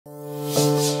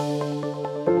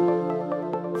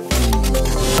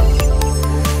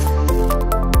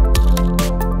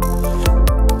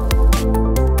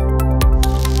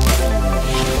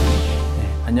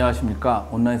안녕하십니까.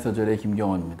 온라인 서절의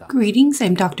김경원입니다. Greetings,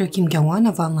 I'm Dr. Kim Kyung-won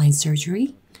of Online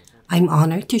Surgery. I'm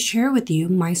honored to share with you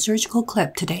my surgical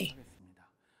clip today.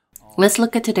 Let's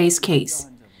look at today's case.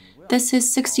 This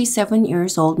is 67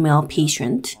 years old male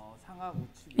patient.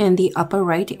 In the upper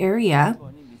right area,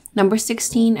 number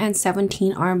 16 and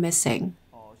 17 are missing.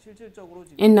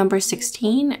 In number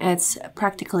 16, it's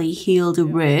practically healed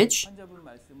ridge.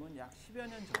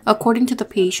 According to the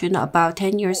patient, about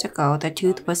 10 years ago, the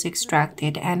tooth was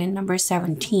extracted, and in number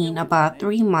 17, about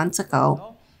 3 months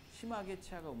ago,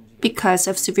 because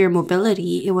of severe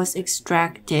mobility, it was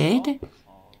extracted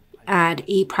at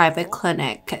a private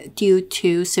clinic due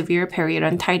to severe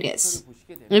periodontitis.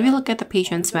 If you look at the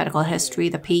patient's medical history,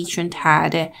 the patient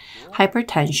had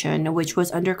hypertension, which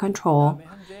was under control.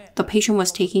 The patient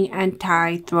was taking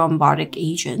anti-thrombotic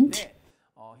agent.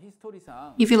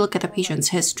 If you look at the patient's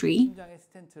history,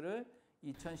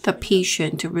 the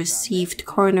patient received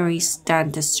coronary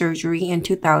stent surgery in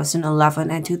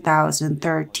 2011 and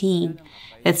 2013.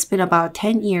 It's been about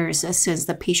 10 years since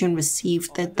the patient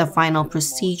received the final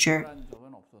procedure.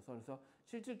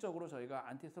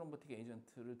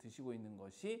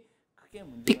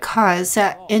 Because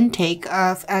intake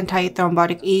of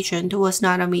anti-thrombotic agent was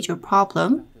not a major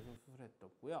problem,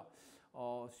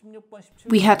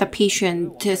 we had the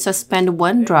patient to suspend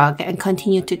one drug and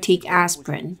continue to take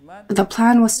aspirin. The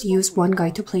plan was to use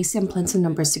OneGuide to place implants in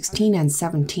number 16 and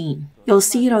 17. You'll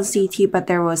see it on CT, but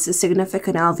there was a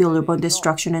significant alveolar bone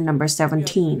destruction in number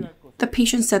 17. The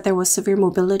patient said there was severe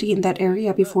mobility in that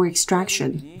area before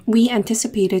extraction. We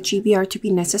anticipated GBR to be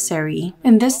necessary.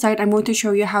 In this site, I'm going to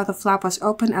show you how the flap was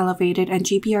open, elevated, and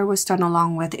GBR was done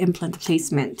along with implant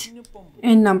placement.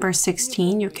 In number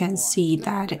 16, you can see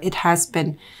that it has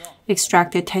been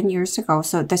extracted 10 years ago,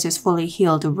 so this is fully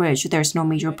healed ridge. There's no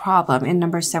major problem. In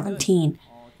number 17,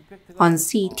 on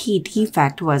CT,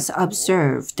 defect was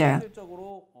observed. On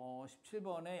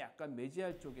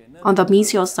the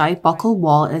mesial side, buccal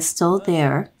wall is still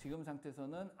there.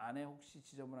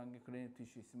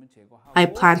 I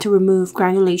plan to remove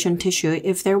granulation tissue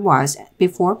if there was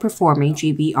before performing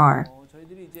GBR.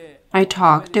 I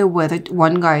talked with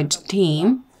OneGuide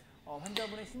team.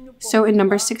 So in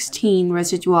number 16,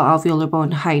 residual alveolar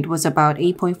bone height was about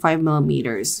 8.5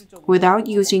 millimeters. Without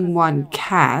using one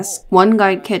cast,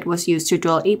 OneGuide kit was used to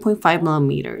drill 8.5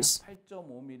 millimeters.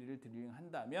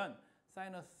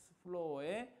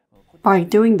 By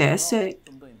doing this,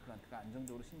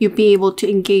 you'll be able to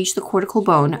engage the cortical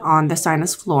bone on the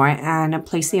sinus floor and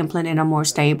place the implant in a more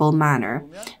stable manner.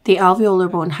 The alveolar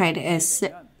bone height is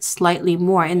slightly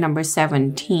more in number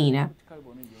 17.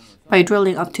 By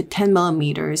drilling up to 10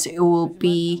 millimeters, it will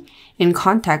be in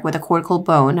contact with the cortical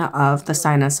bone of the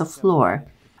sinus floor.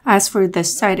 As for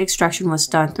this site, extraction was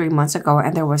done 3 months ago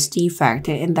and there was defect.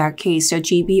 In that case, a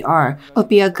GBR would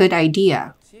be a good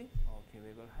idea.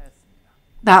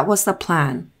 That was the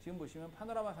plan.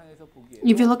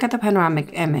 If you look at the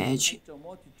panoramic image,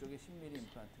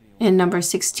 in number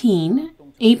 16,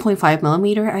 8.5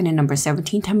 millimeter, and in number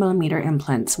 17, 10 millimeter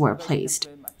implants were placed.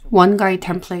 OneGuide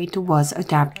template was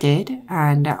adapted,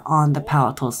 and on the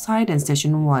palatal side,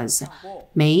 incision was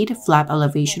made. Flap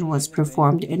elevation was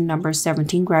performed. In number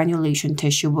 17, granulation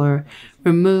tissue were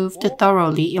removed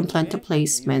thoroughly. Implant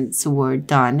placements were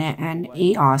done, and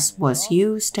AOS was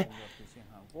used.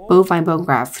 Bovine bone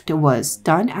graft was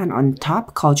done, and on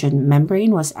top, collagen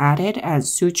membrane was added, and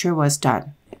suture was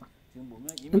done.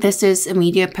 This is a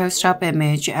immediate post-op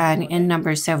image, and in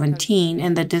number 17,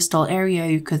 in the distal area,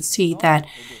 you could see that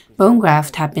bone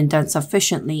graft had been done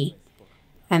sufficiently,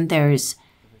 and there's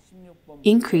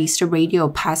increased radial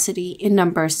opacity. In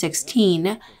number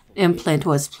 16, implant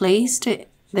was placed.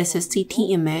 This is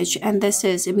CT image, and this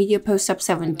is immediate post-op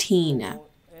 17.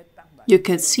 You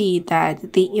could see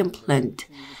that the implant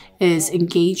is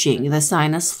engaging the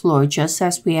sinus floor just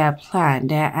as we have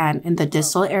planned, and in the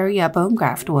distal area, bone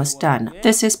graft was done.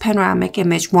 This is panoramic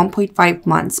image 1.5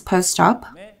 months post-op.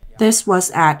 This was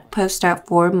at post-op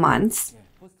 4 months.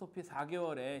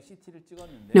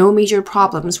 No major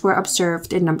problems were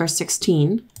observed in number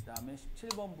 16.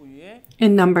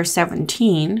 In number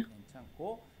 17,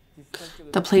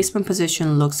 the placement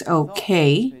position looks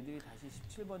okay,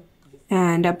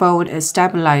 and a bone is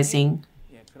stabilizing.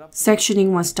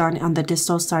 Sectioning was done on the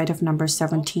distal side of number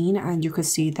 17, and you could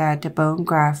see that the bone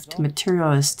graft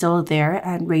material is still there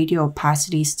and radial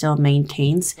opacity still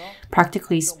maintains.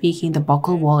 Practically speaking, the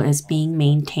buccal wall is being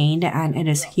maintained and it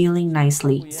is healing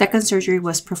nicely. Second surgery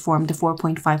was performed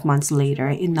 4.5 months later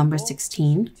in number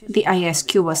 16. The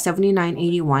ISQ was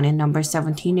 79/81. In number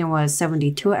 17, it was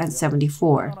 72 and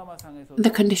 74. The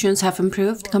conditions have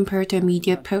improved compared to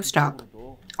immediate post-op.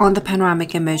 On the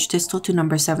panoramic image, distal to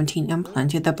number 17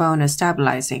 implant, the bone is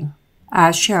stabilizing.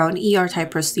 As shown,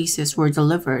 ER-type prostheses were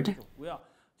delivered.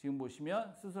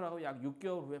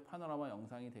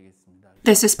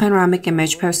 This is panoramic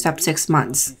image post-op 6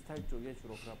 months.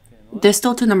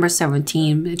 Distal to number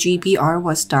 17, GBR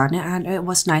was done and it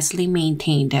was nicely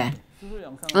maintained.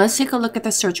 Let's take a look at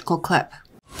the surgical clip.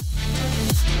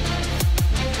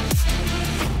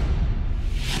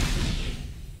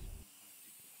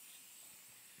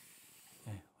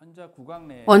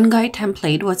 OneGuide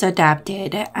template was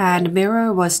adapted and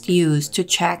mirror was used to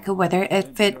check whether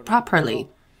it fit properly.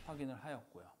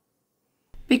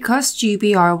 Because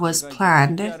GBR was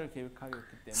planned,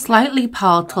 slightly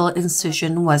palatal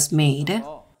incision was made.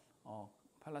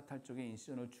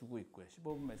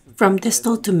 From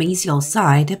distal to mesial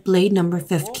side, blade number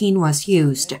 15 was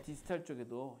used.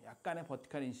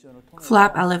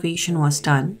 Flap elevation was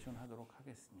done.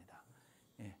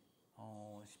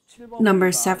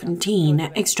 Number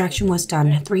 17, extraction was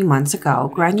done 3 months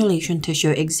ago. Granulation tissue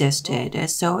existed,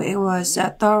 so it was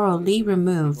thoroughly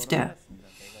removed.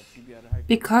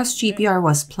 Because GBR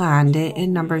was planned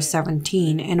in number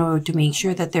 17, in order to make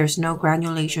sure that there's no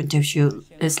granulation tissue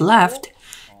is left,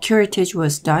 curettage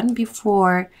was done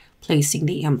before placing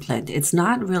the implant. It's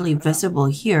not really visible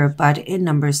here, but in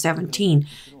number 17,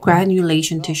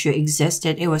 granulation tissue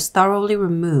existed. It was thoroughly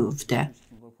removed.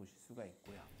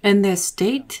 In this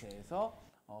state,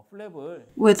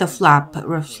 with the flap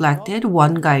reflected,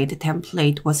 OneGuide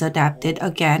template was adapted.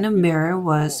 Again, a mirror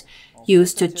was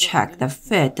used to check the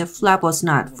fit. The flap was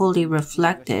not fully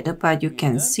reflected, but you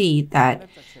can see that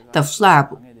the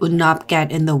flap would not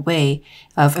get in the way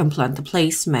of implant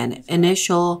placement.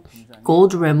 Initial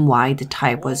gold rim wide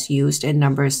type was used in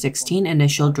number 16.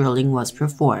 Initial drilling was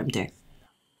performed.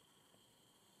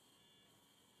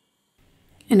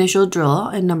 Initial drill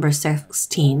in number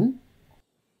 16.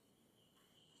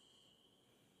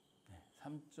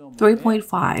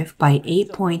 3.5 by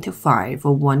 8.5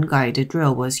 OneGuide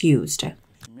drill was used.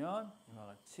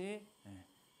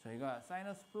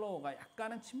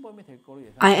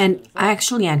 I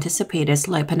actually anticipated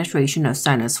slight penetration of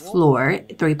sinus floor.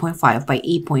 3.5 by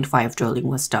 8.5 drilling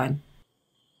was done.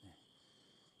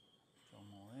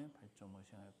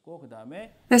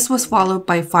 This was followed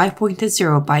by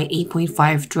 5.0 by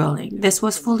 8.5 drilling. This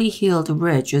was fully healed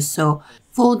ridge, so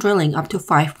full drilling up to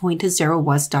 5.0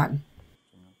 was done.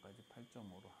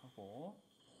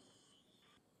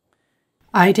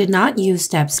 I did not use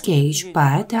depth gauge,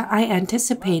 but I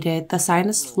anticipated the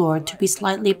sinus floor to be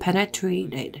slightly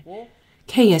penetrated.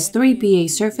 KS3BA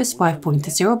surface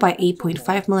 5.0 by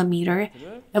 8.5 mm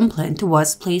implant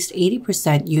was placed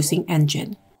 80% using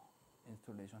engine.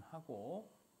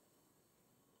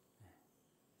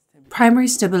 Primary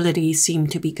stability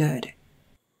seemed to be good.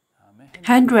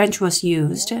 Hand wrench was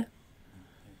used.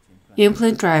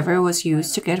 Implant driver was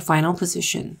used to get final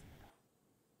position.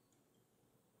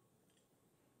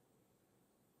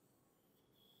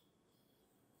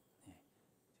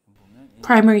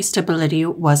 Primary stability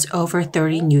was over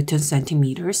 30 Newton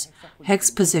centimeters. Hex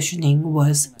positioning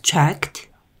was checked.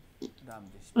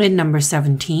 In number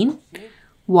 17,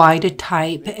 wide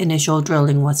type initial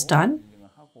drilling was done.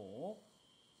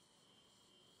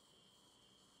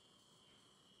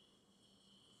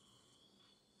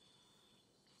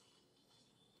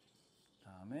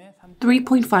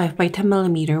 .5 by 10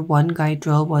 mm OneGuide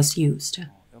drill was used.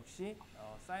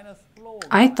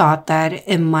 I thought that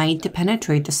it might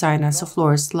penetrate the sinus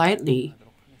floor slightly.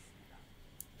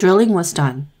 Drilling was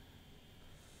done.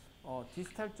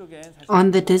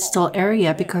 On the distal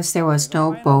area, because there was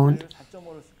no bone,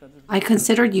 I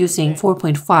considered using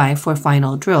 4.5 for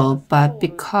final drill, but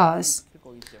because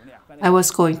I was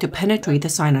going to penetrate the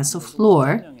sinus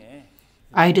floor,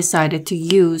 I decided to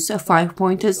use a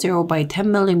 5.0 by 10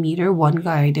 mm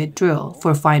OneGuide drill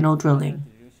for final drilling.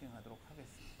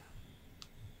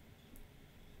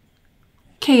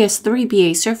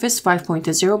 KS3BA surface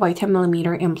 5.0 by 10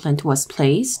 mm implant was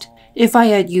placed. If I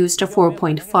had used a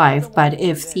 4.5, but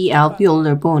if the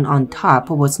alveolar bone on top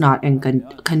was not in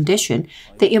condition,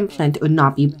 the implant would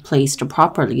not be placed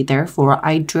properly. Therefore,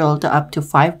 I drilled up to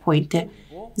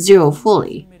 5.0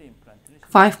 fully.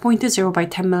 5.0 by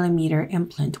 10 mm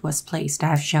implant was placed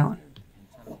as shown.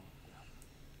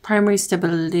 Primary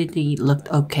stability looked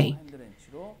okay.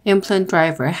 Implant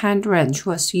driver hand wrench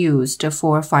was used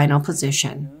for final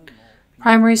position.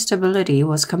 Primary stability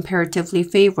was comparatively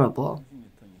favorable.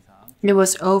 It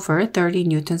was over 30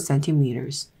 Newton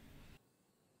centimeters.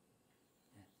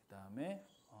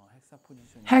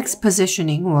 Hex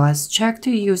positioning was checked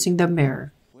using the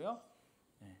mirror.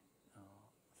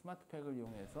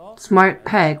 Smart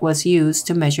peg was used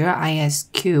to measure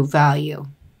ISQ value.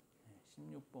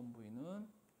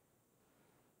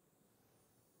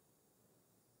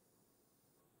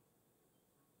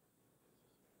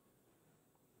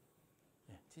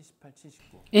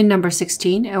 In number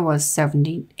 16, it was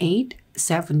 78,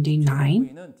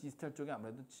 79.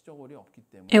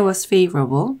 It was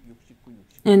favorable.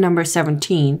 In number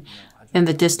 17, in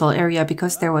the distal area,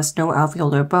 because there was no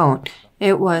alveolar bone,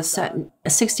 it was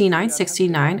 69,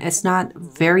 69. It's not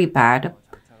very bad.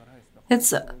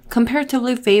 It's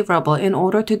comparatively favorable. In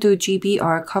order to do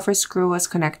GBR, cover screw was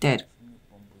connected.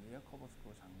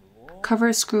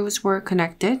 Cover screws were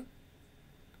connected.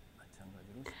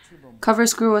 Cover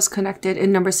screw was connected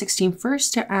in number 16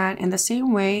 first, and in the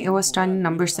same way, it was done in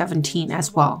number 17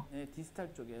 as well.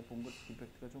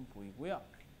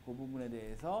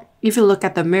 If you look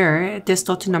at the mirror,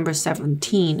 distal to number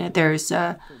 17, there's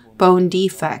a bone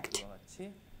defect.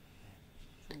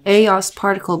 Oss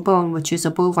particle bone, which is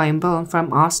a bovine bone from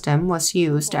Osstem, was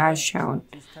used as shown.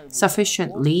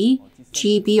 Sufficiently,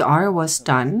 GBR was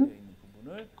done.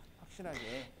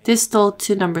 Distal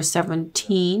to number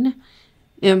 17,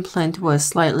 implant was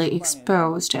slightly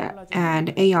exposed,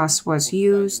 and Oss was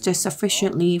used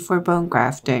sufficiently for bone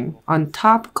grafting. On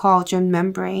top, collagen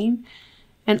membrane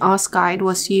and OssGuide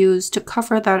was used to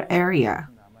cover that area.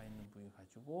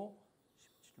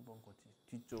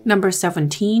 Number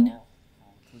 17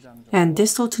 and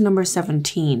distal to number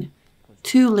 17,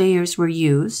 2 layers were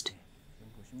used.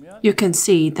 You can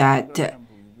see that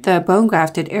the bone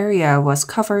grafted area was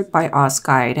covered by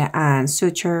OssGuide and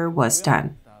suture was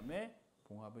done.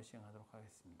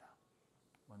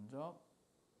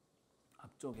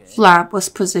 Flap was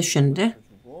positioned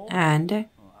and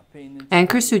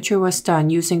anchor suture was done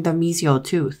using the mesial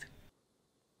tooth.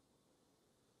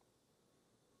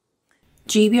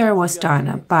 GBR was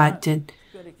done, but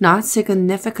not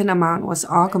significant amount was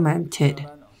augmented.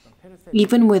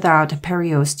 Even without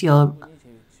periosteal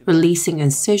releasing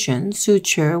incision,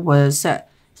 suture was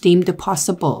deemed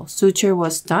possible. Suture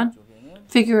was done.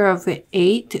 Figure of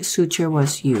 8 suture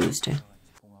was used.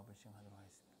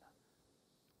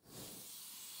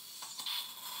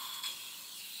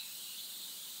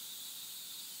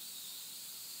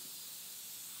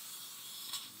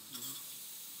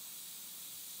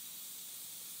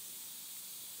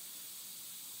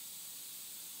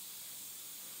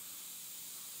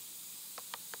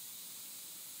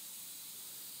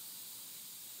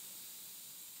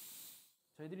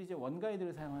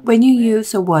 When you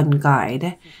use a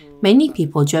OneGuide, many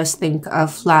people just think of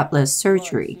flapless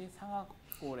surgery.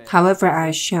 However,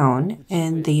 as shown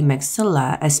in the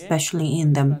maxilla, especially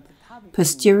in the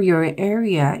posterior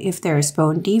area, if there is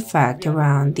bone defect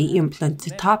around the implant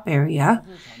top area,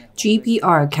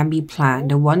 GBR can be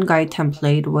planned. The OneGuide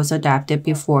template was adapted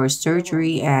before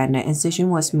surgery and incision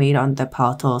was made on the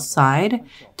palatal side.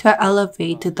 To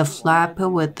elevate the flap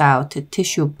without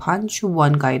tissue punch,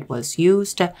 OneGuide was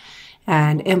used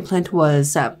and implant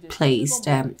was placed.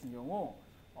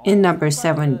 In number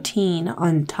 17,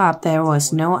 on top there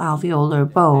was no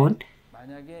alveolar bone.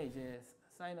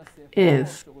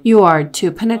 If you are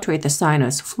to penetrate the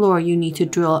sinus floor, you need to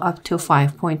drill up to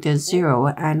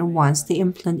 5.0, and once the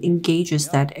implant engages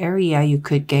that area, you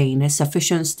could gain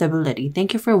sufficient stability.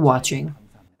 Thank you for watching.